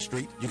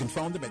Street. You can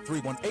phone them at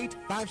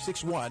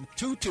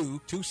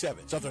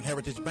 318-561-2227. Southern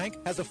Heritage Bank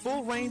has a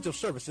full range of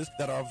services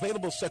that are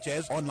available, such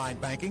as online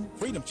banking,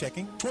 freedom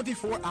checking,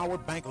 24-hour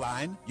bank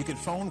line. You can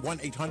phone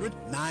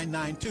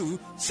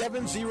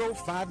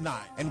 1-800-992-7059.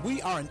 And we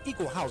are an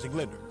equal housing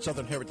lender.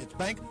 Southern Heritage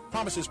Bank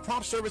promises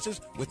prompt services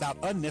without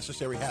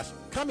unnecessary hassle.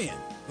 Come in.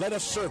 Let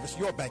us service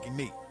your banking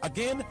need.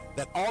 Again,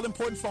 that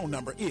all-important phone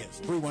number is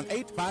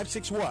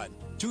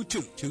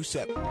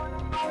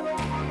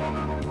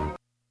 318-561-2227.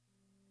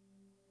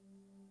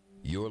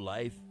 Your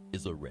life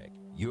is a wreck.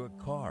 Your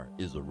car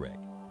is a wreck.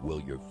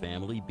 Will your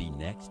family be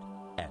next?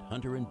 At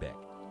Hunter & Beck,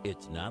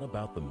 it's not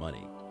about the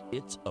money.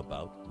 It's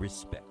about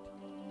respect.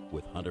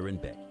 With Hunter &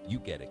 Beck, you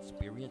get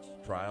experienced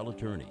trial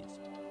attorneys.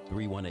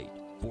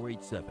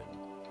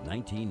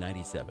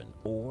 318-487-1997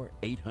 or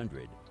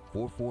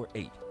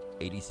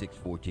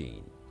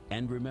 800-448-8614.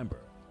 And remember,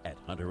 at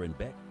Hunter &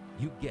 Beck,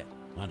 you get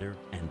Hunter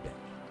 & Beck.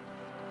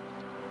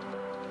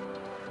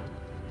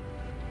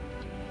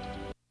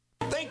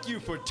 Thank you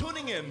for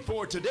tuning in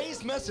for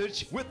today's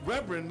message with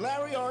Reverend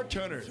Larry R.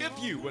 Turner. If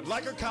you would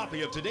like a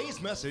copy of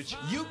today's message,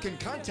 you can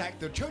contact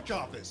the church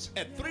office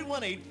at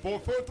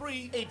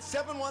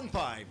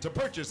 318-443-8715 to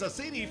purchase a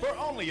CD for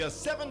only a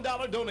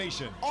 $7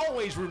 donation.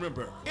 Always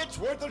remember, it's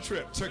worth a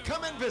trip to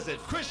come and visit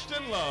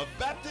Christian Love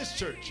Baptist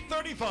Church,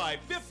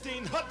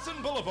 3515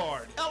 Hudson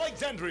Boulevard,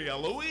 Alexandria,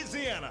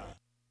 Louisiana.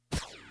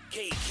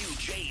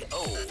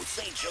 KQJO,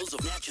 St.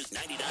 Joseph Natchez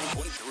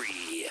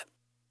 99.3.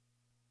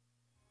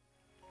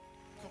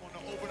 Come on,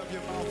 now open up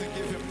your mouth and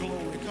give him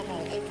glory. Come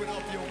on, open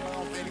up your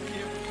mouth and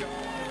give God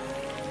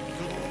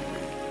glory.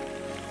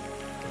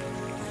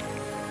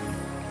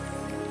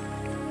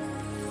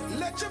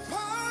 Let your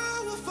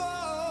power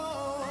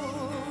fall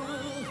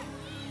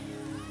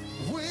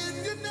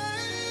when your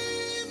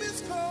name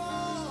is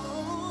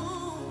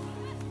called.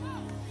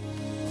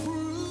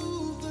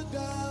 Prove the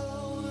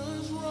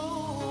doubters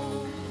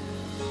wrong.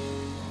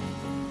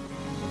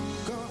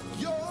 God,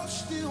 you're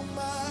still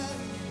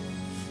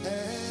mighty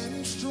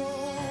and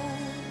strong.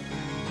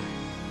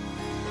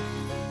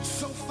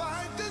 So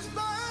fight this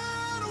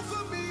battle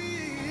for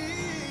me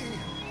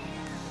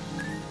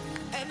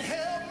and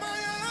help my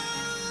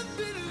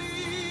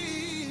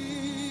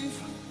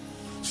unbelief,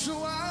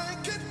 so I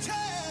can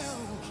tell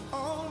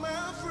all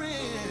my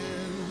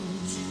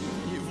friends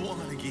you've won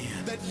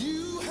again, that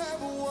you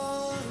have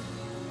won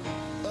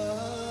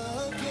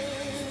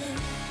again.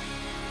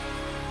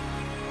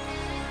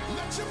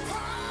 Let your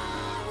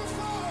power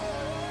fall.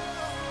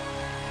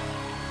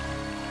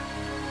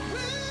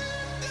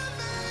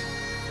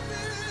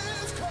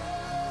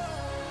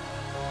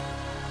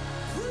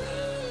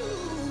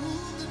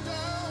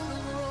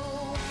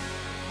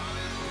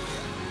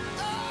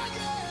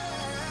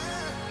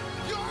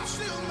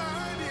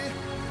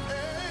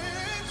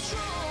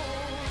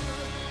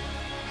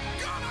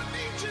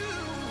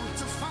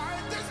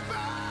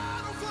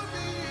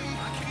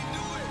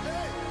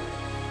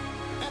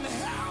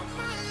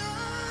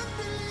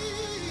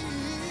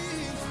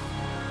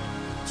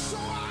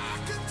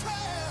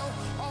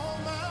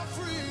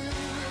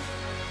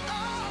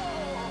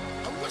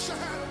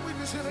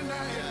 Here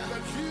tonight,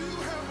 that you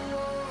have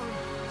won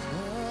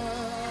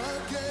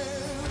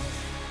again.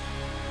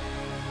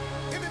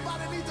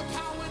 Anybody need the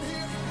power in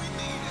here? We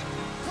need it.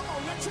 Come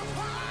on, let your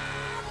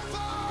power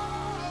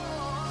fall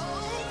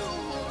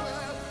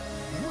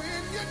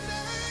when your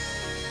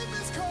name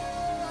is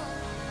called.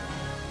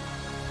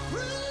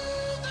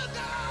 Through the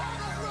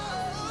dark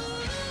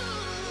road.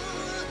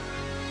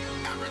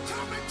 Every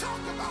time they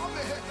talk about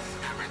me,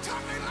 every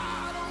time they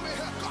lied on me,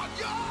 God,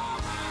 you're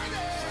mighty.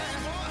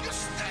 You're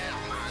still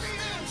mighty.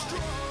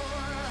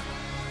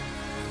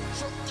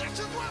 So this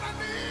is what I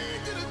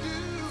need you to do.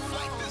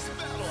 Fight this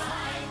battle.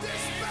 Fight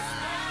this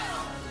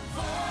battle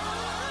for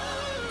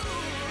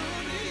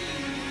me.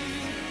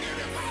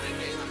 Anybody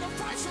needing to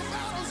fight some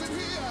battles in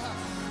here?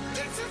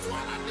 This is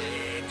what I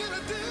need you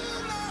to do,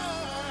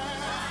 Lord.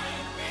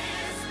 Fight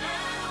this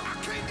battle. I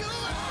can't do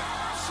it by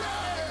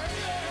myself.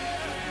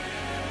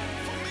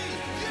 For me,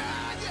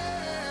 yeah,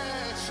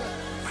 yes. I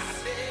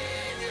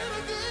need you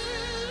to do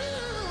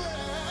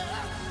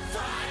it.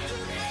 Fight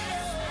this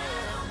battle.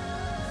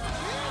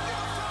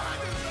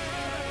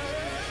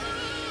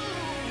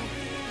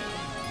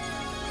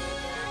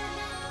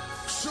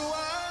 So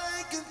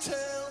I can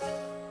tell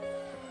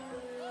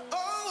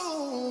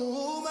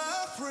all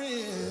my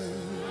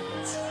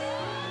friends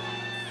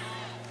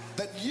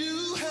that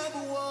you have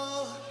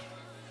won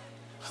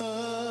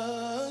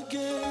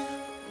again.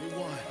 We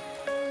won.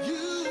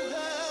 You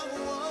have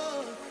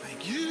won.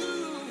 Thank you.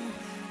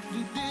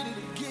 You did it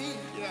again.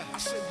 Yeah. I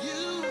said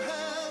you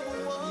have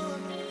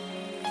won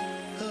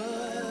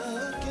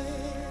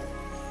again.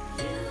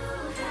 You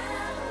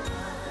have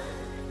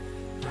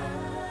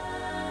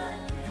won.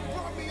 You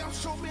brought me out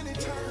so many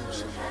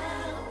times.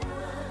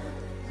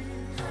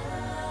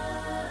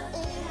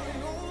 Over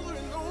and over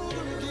and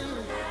over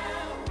again.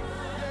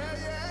 Yeah,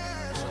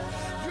 yes.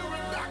 You're a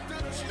doctor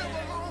that's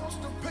never lost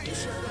a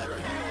patient. I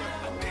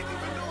didn't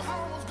even know how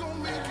I was gonna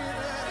make it.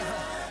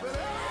 But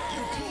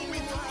you pulled me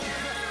through.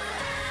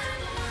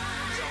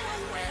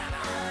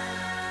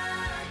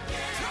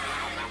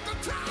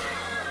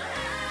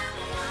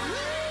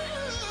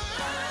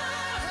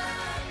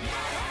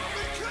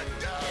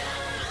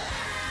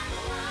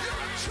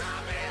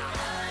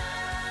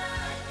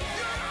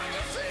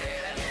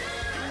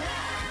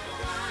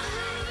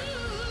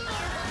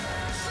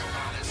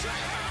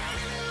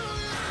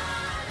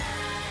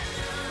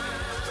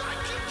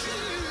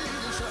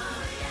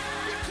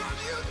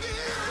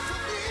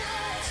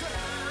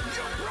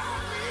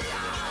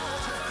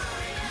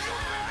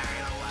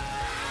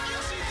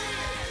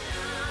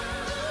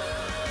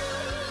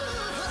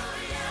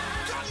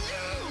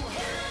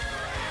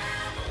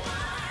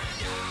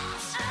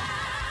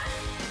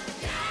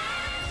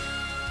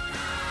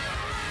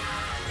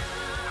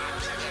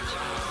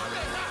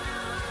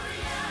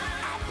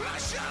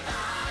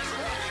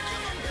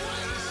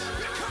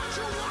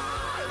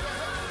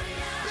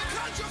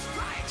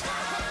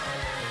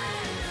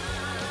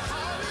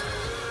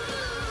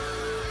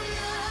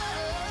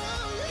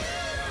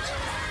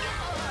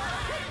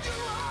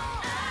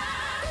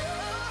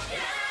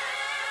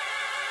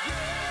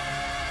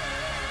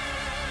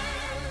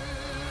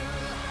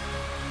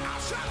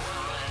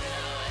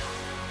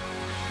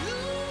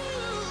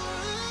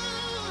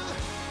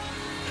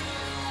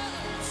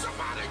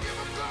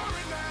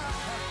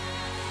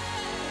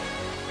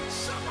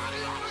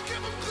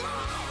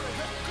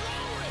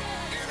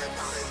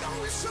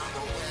 it's on the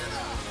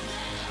winner?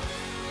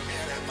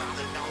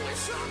 Anybody know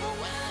it's on the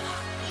winner?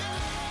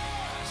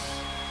 Yes.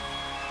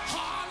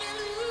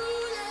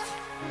 Hallelujah.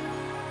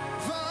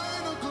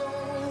 Final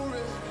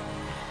glory.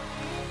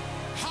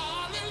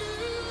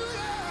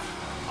 Hallelujah.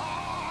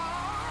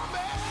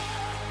 Amen.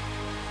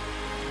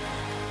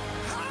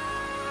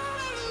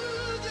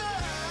 Hallelujah.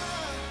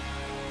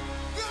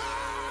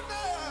 God,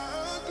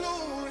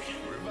 glory.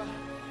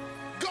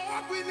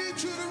 God, we need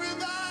you to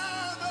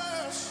revive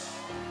us.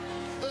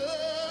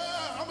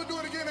 I'm going to do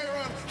it again,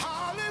 Aaron.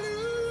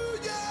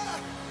 Hallelujah.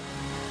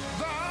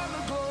 Thine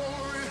the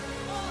glory.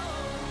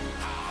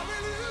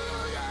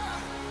 Hallelujah.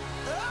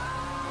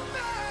 Amen.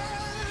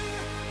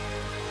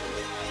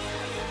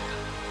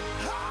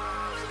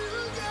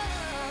 Hallelujah.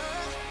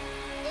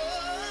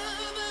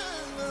 Thine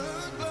the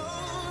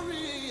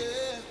glory.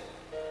 Yeah.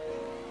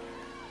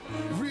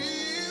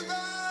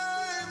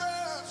 Revive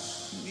us.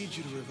 We need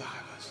you to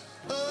revive us.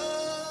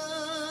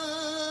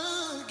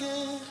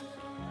 Again.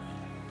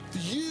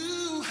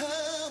 You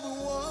have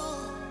won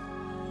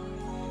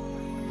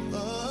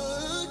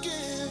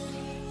again.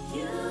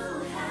 You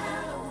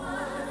have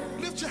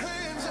won. Lift your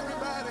hands,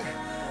 everybody,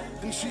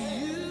 and see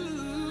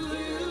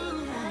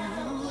you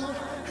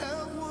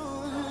have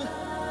won.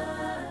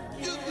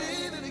 You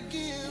did it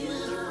again. You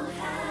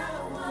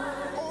have won.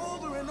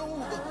 Over and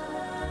over,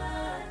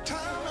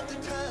 time after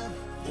time.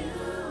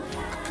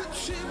 I couldn't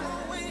see my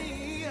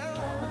way out.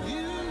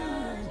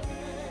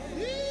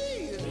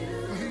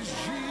 He's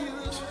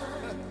Jesus.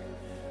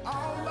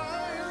 All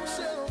by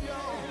himself,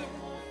 y'all.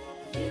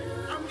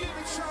 I'm getting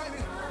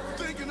excited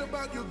thinking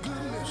about your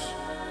goodness.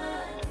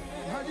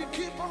 How you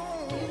keep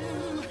on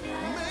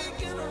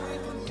making a way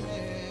for me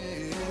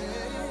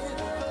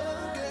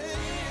again.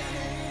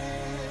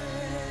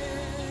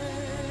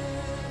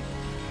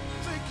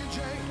 Thank you,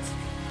 James.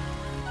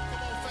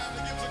 Come on,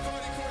 family, give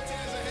Zacardi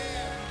Cortez a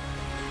hand.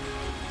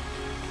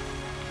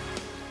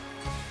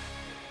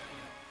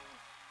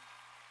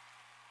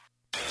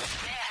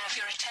 May I have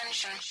your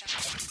attention?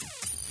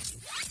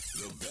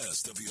 The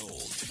best of the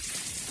old.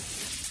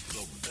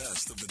 The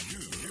best of the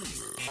new.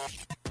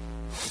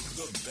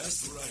 The best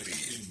variety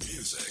in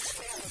music.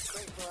 We have a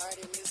great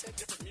variety of music.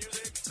 Different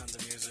music. Tons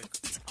of music.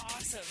 It's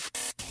awesome.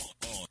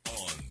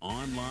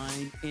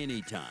 Online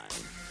anytime,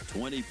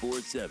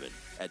 24/7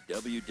 at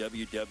www.kaytfm.com.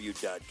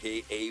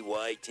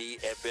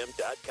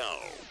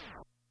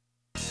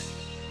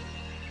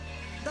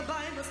 The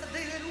Bible said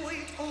they that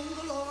wait on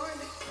the Lord.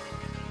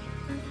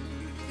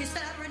 He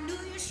said, I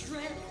renew your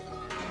strength.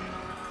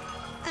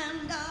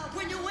 And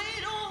when you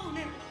wait on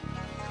him,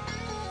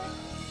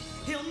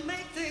 he'll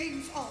make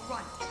things all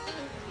right.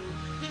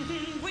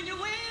 When you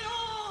wait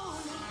on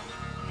him,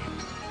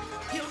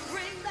 he'll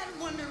bring that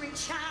wandering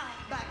child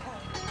back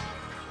home.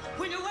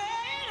 When you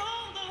wait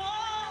on the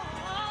Lord,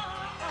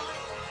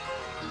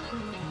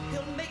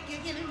 he'll make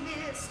your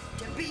enemies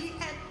to be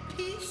at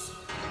peace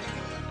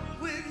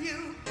with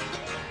you.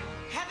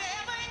 Have you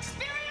ever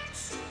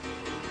experienced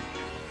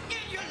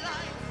in your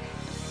life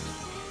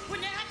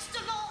when you ask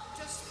the Lord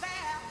to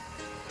spare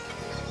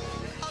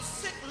a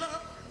sick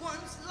loved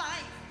one's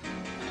life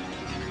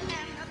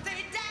and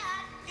they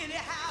died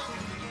anyhow?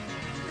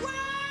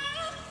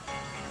 Well,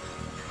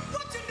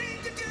 what you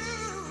need to do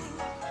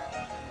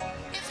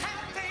is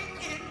have faith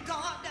in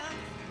God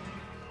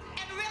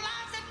and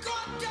realize that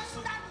God does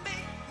not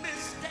make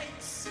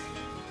mistakes.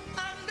 I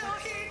know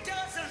he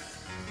doesn't.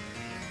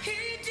 He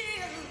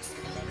deals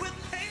with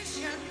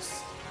patience.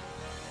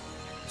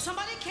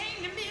 Somebody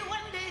came to me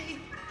one day,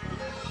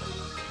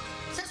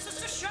 said,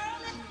 Sister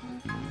Shirley,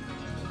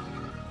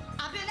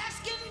 I've been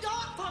asking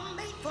God for a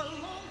mate for a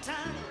long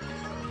time.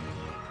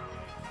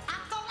 I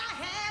thought I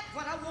had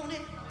what I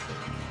wanted.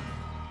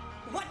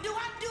 What do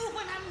I do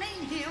when I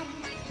name him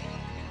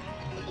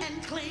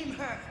and claim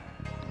her?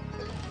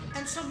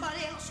 And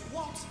somebody else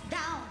walks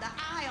down the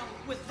aisle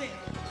with them.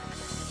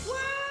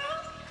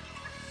 Well,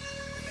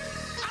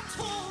 I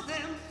told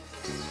them,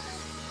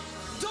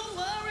 don't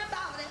worry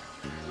about it.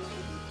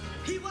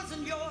 He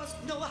wasn't yours,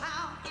 no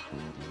how.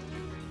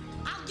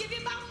 I'll give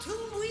you about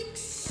 2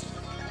 weeks.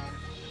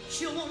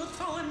 She'll want to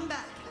throw him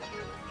back.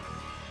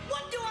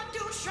 What do I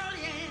do,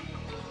 Shirley Ann,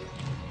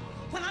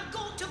 when I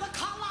go to the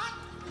car lot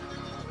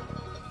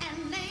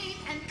and name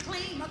and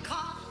claim a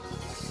car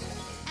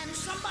and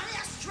somebody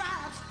else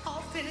drives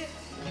off in it?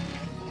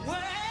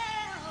 Well,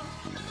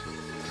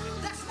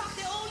 that's not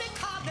the only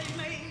car they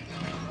made.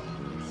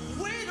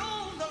 Wait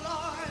on the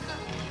Lord.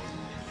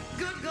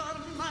 Good God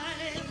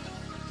Almighty.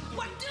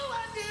 What do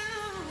I do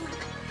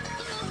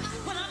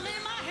when I lay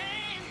my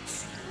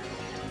hands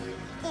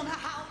on a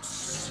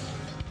house?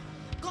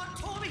 God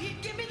told me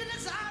he'd give me the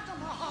desires of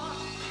my heart,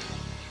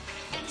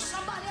 and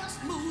somebody else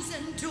moves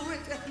into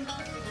it.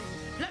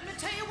 Let me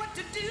tell you what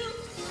to do.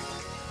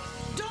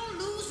 Don't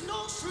lose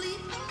no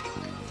sleep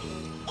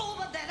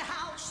over that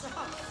house. I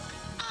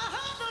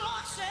heard the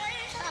Lord say,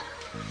 I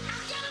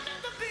got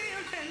another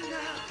building.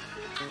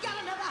 I got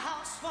another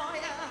house for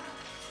you.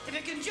 If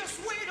you can just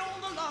wait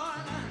on the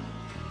Lord.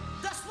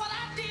 That's what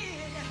I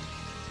did.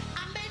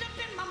 I made up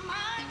in my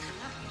mind.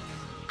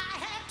 I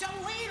had to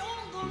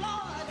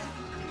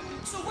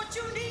So what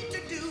you need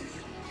to do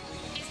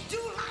is do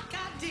like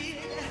I did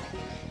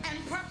and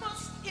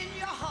purpose in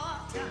your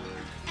heart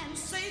and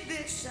say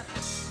this: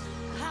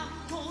 I'm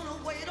gonna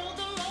wait on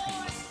the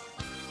Lord.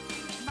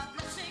 My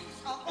blessings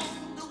are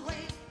on the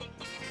way.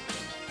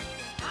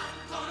 I'm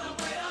gonna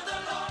wait on the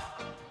Lord.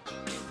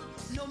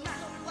 No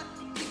matter what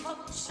people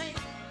say,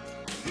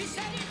 He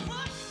said He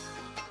would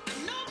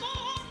no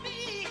more on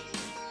me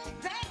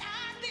than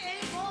I'd be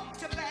able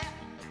to bear.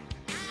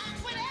 And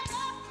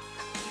whenever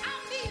I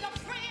need a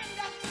friend,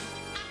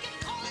 I can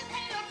call Him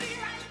and He'll be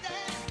right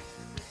there.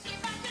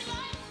 If I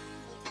delight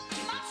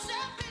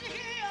myself in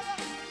Him,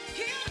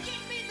 He'll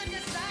give me the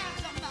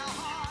desires of my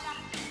heart.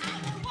 I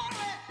won't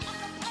worry, I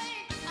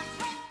complain, I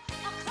fret,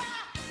 I cry.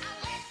 I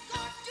let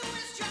God do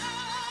His job.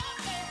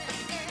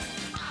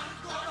 I'm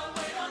gonna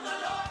wait on the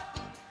Lord.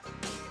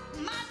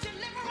 My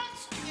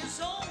deliverance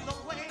is on the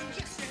way.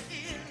 Yes, it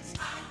is.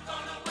 I'm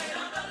gonna wait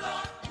on the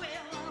Lord.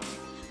 Well,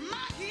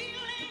 my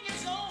healing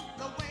is on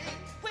the way.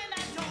 When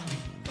I don't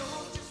know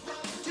just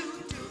what to do,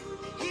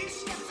 He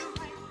steps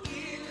right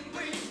in and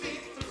brings me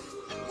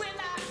through. When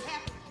I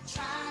have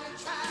tried and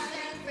tried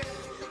and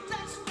failed,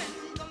 that's when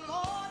the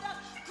Lord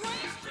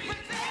grace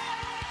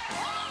prevails.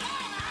 Oh,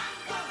 Lord, I'm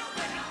gonna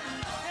wait on the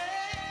Lord.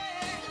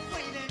 Hey,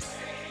 waiting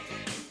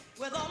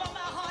with all of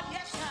my heart.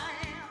 Yes, I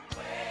am.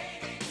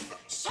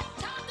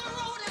 Sometimes the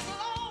road is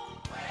long,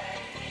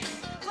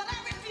 but I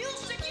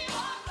refuse to give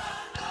up.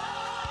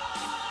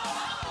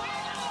 I'm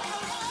waiting on the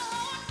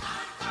Lord.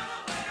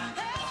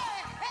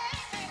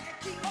 Hey,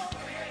 keep on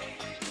waiting.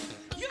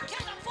 You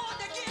can't afford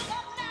to give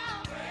up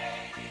now.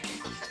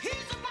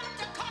 He's about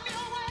to come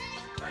your way.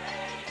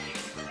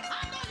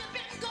 I know you've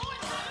been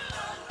going through.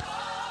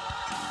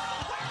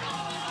 Wait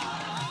on the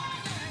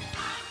Lord.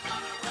 I'm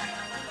gonna wait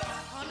on the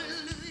Lord.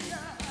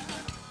 Hallelujah.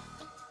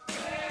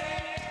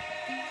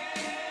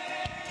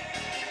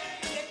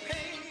 It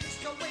pays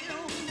to wait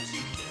on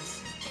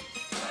Jesus.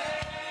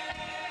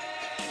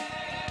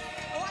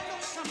 Oh, I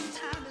know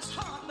sometimes it's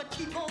hard, but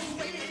keep on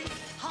waiting.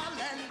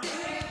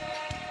 Hallelujah.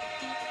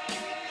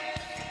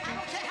 I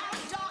don't care how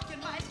dark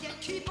it might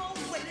get, keep on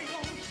waiting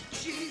on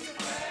Jesus.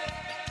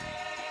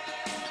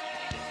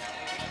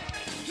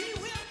 He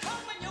will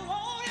come when you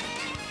want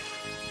him.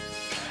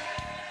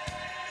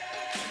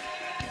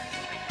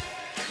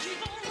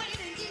 Keep on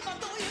waiting even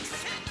though you're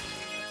sick.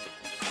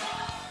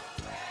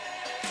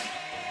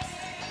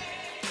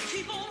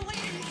 Keep on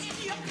waiting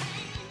in your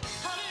pain.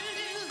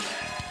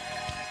 Hallelujah.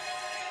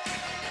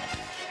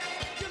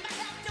 You might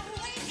have to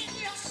wait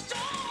in your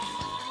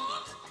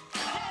storm.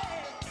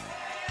 Hey.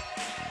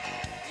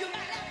 You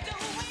might have to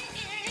wait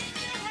in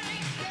your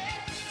rain.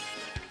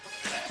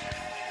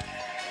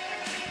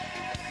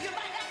 You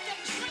might have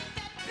to drink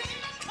that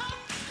bitter cup.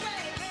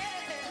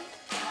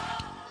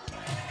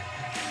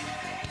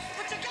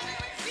 But you gotta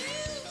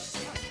refuse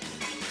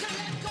to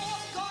let go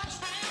of God's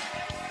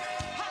hand.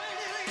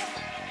 Hallelujah.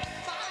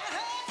 For I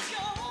heard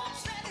Job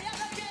say the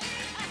other day,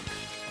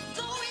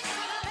 though He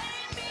slay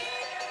me,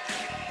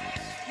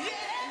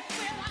 yet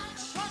will I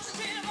trust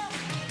Him.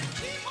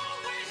 Keep on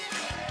waiting.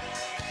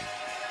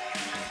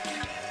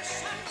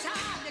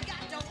 Sometimes you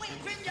got to wait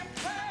when you're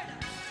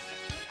burdened.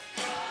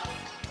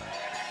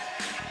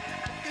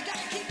 You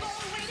gotta keep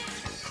on waiting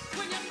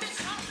when you're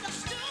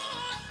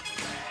misunderstood.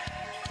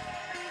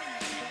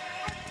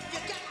 You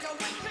got to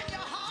wait when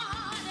your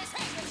heart is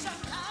heavy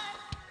sometimes.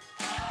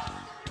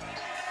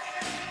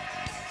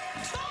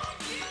 Don't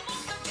give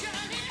up the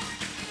journey.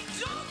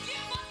 Don't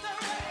give up the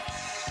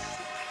race.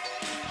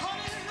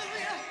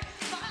 Hallelujah.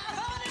 For I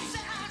heard Him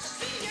say, I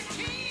see your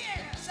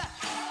tears.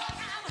 And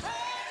I've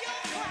heard your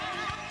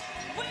cry.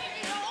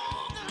 Wait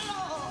on the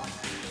Lord.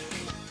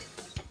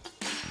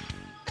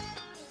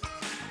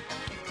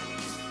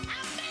 I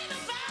made a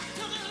vow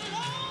to the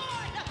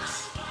Lord.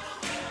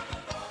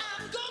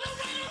 I'm gonna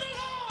wait on the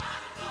Lord.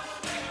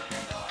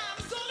 I'm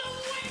gonna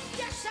wait.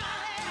 Yes, I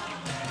am.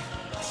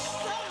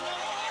 The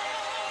Lord.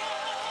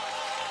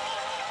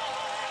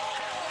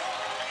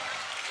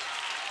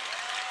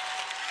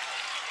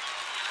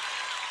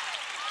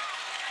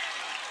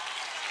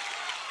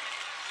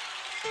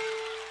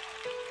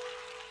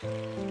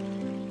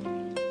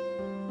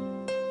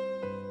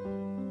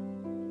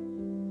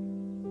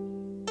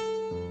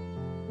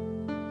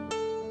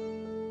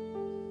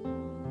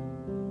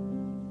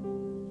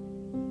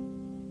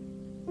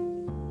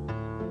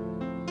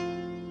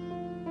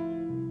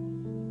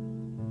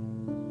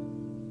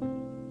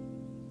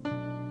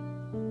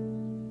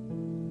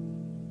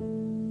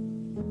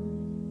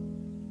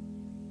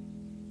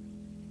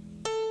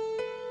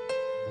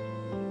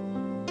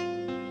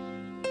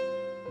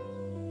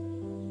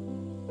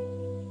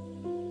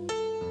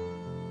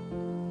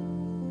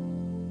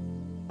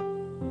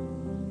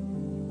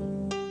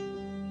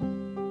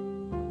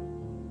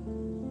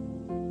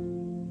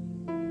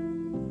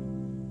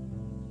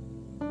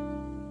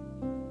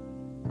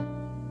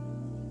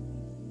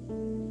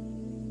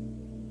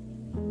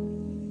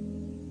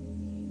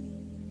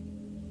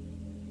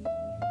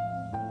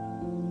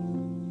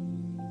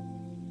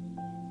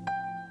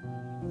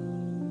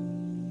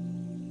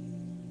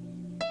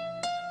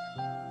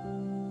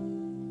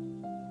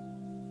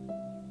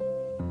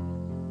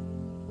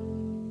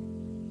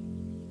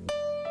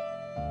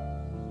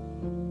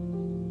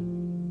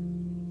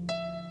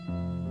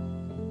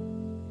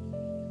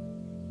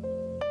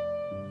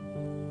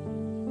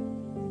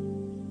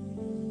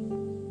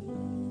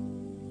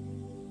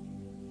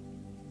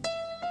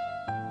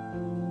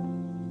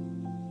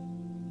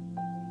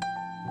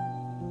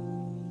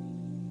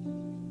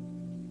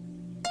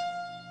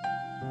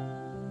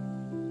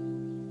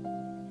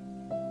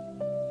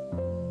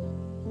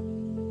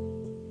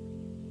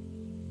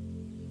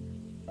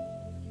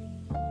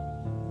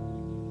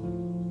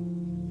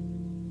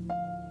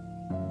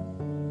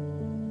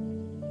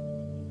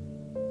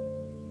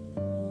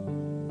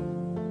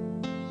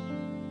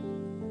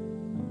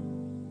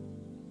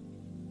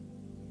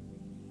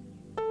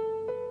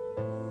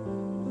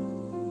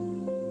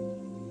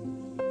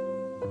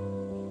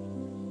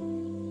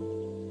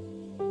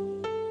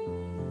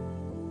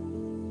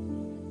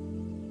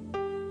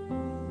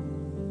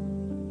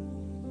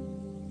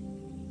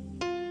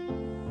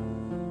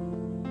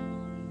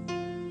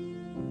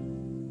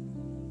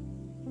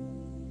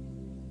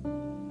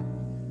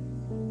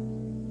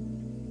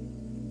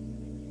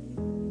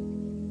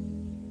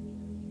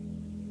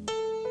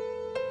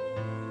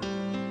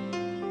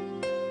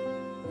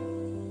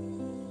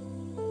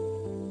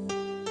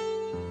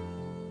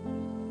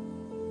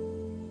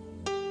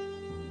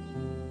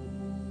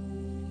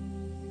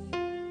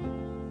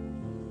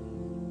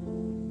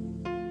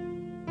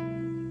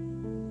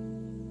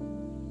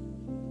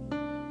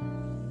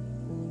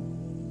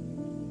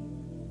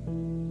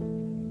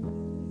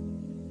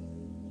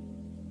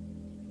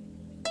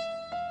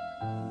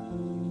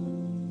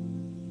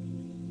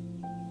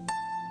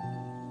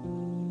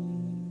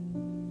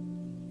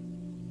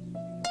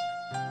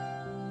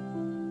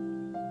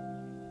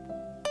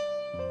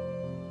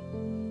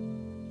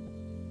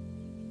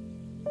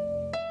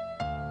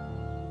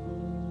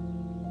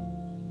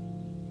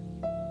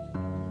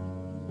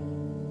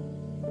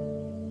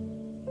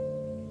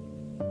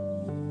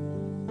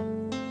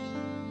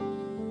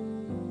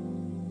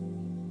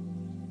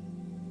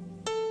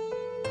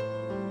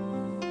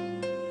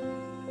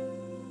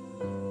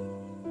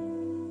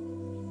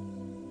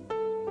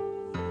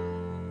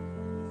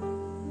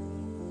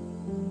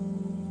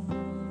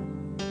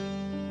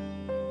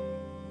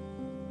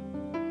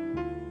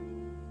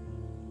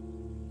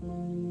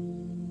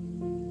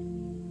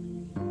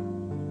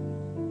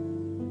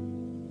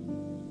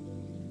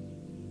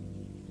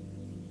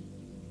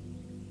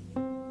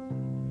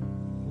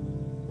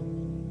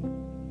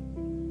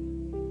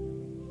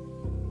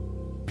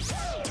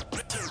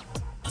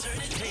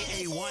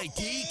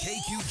 KYT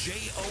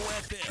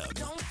KQJOFM.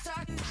 Don't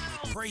start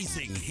now.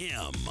 Praising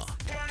him.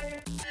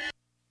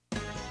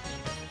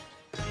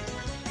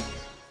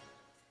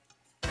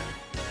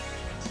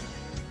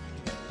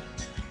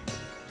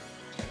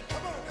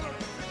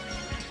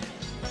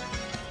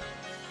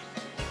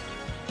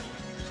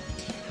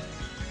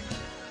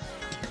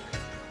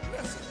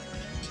 Listen,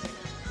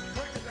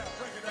 break it down.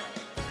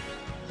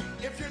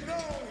 If you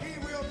know he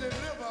will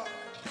deliver,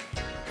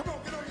 come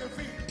on, get on your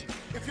feet.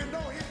 If you know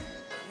he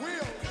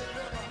will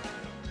deliver,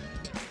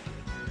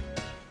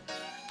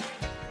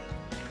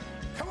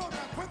 come on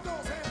now, put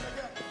those hands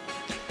together.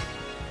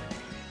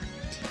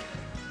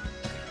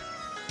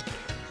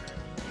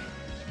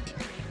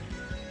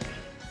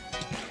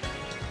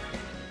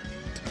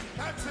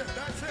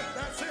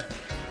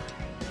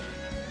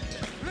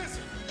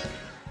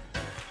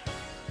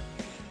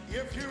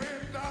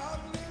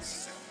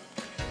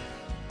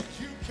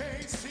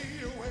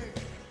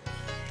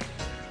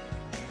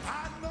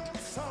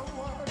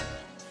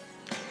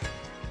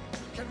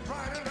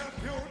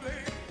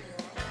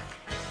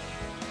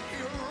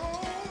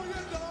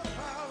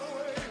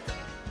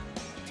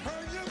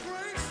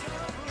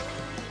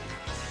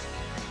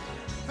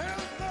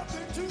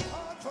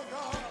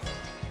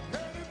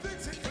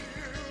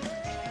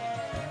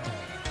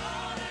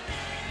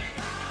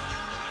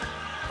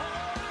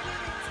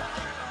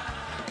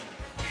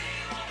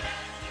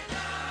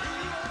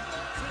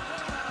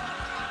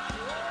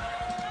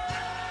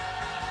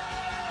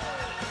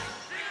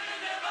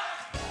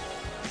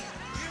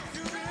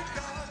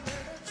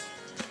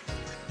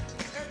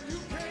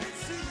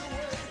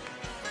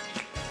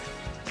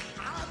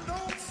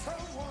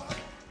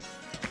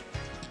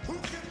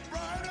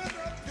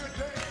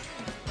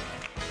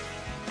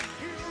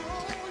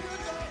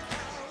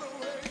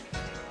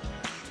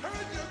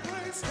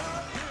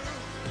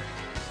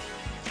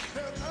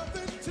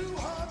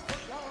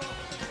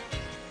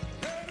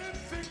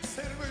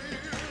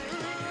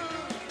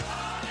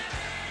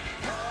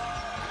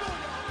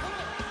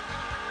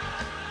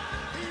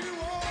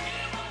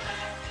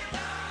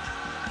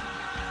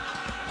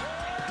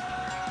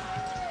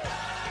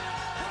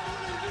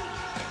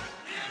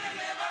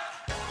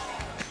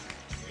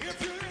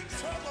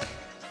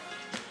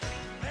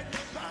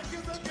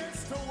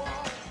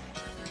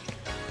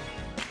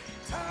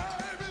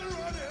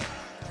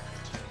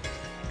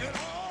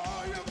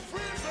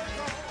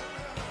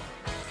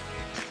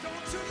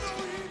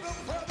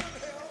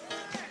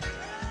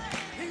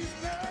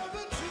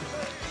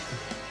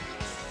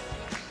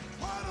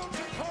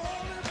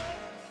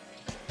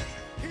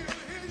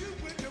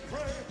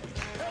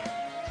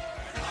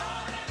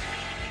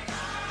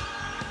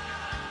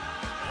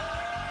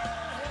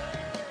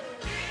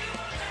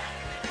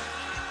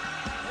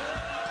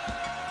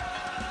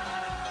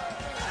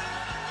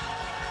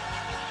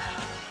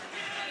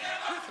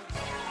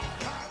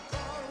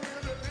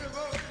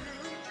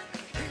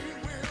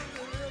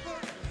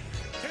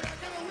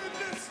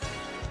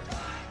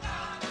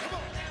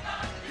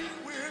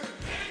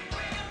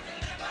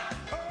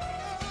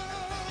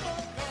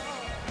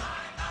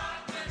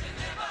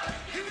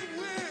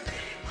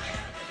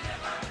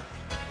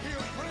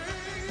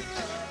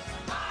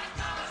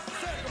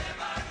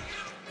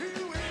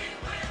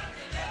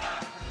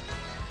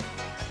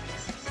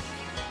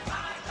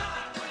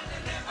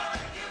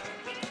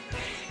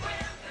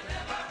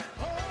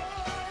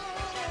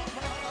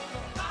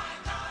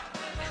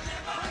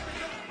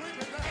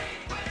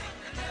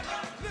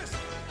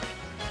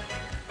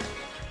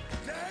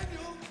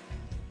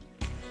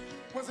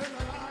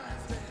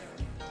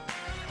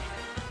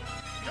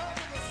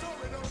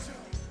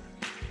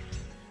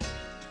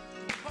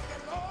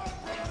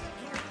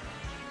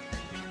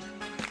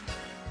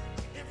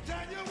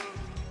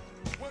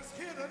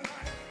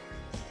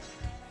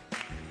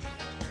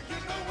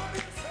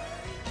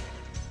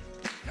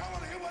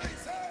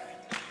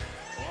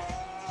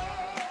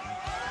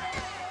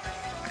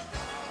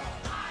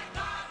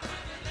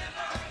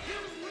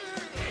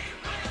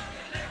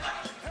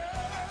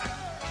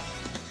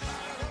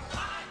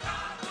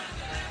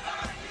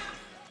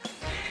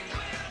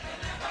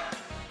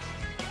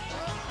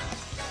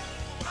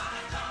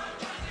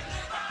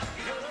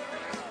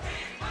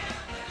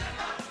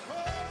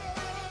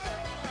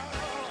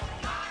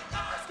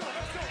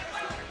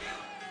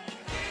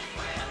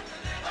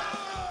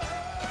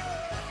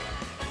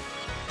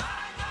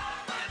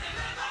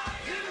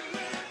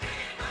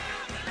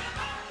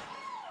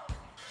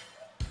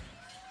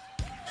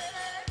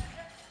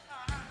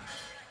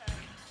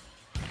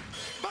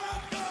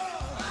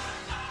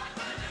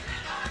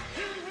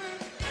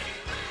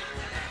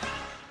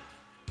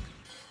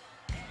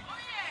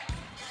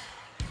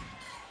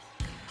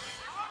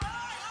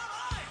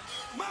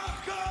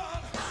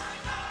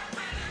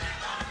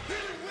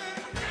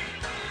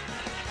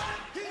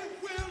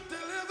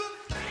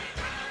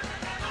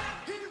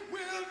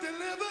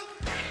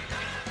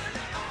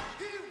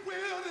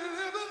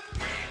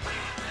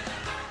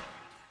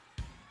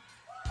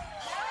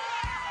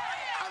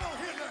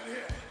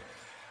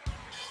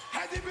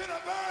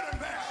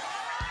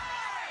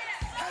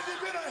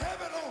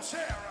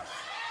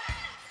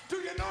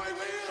 know he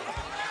will.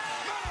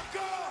 My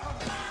God.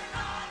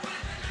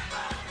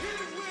 He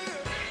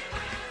will.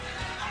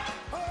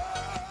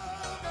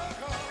 Oh, my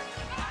God.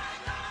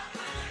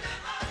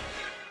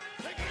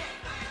 Take it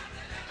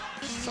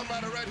up.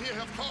 Somebody right here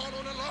have called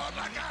on the Lord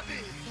like I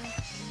did.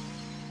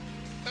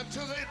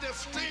 Until they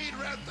just stayed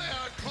right there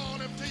and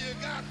called him till you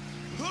got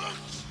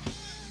hooked.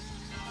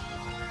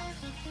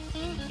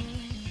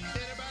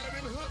 Anybody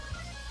been hooked?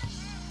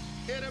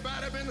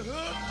 Anybody been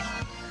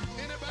hooked?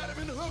 Anybody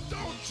been hooked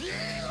on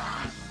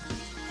Jesus?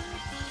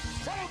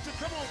 Why don't you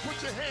come on,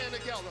 put your hand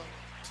together.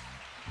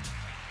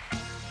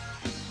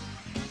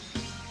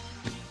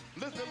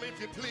 Listen to me if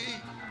you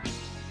please.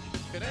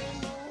 It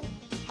ain't no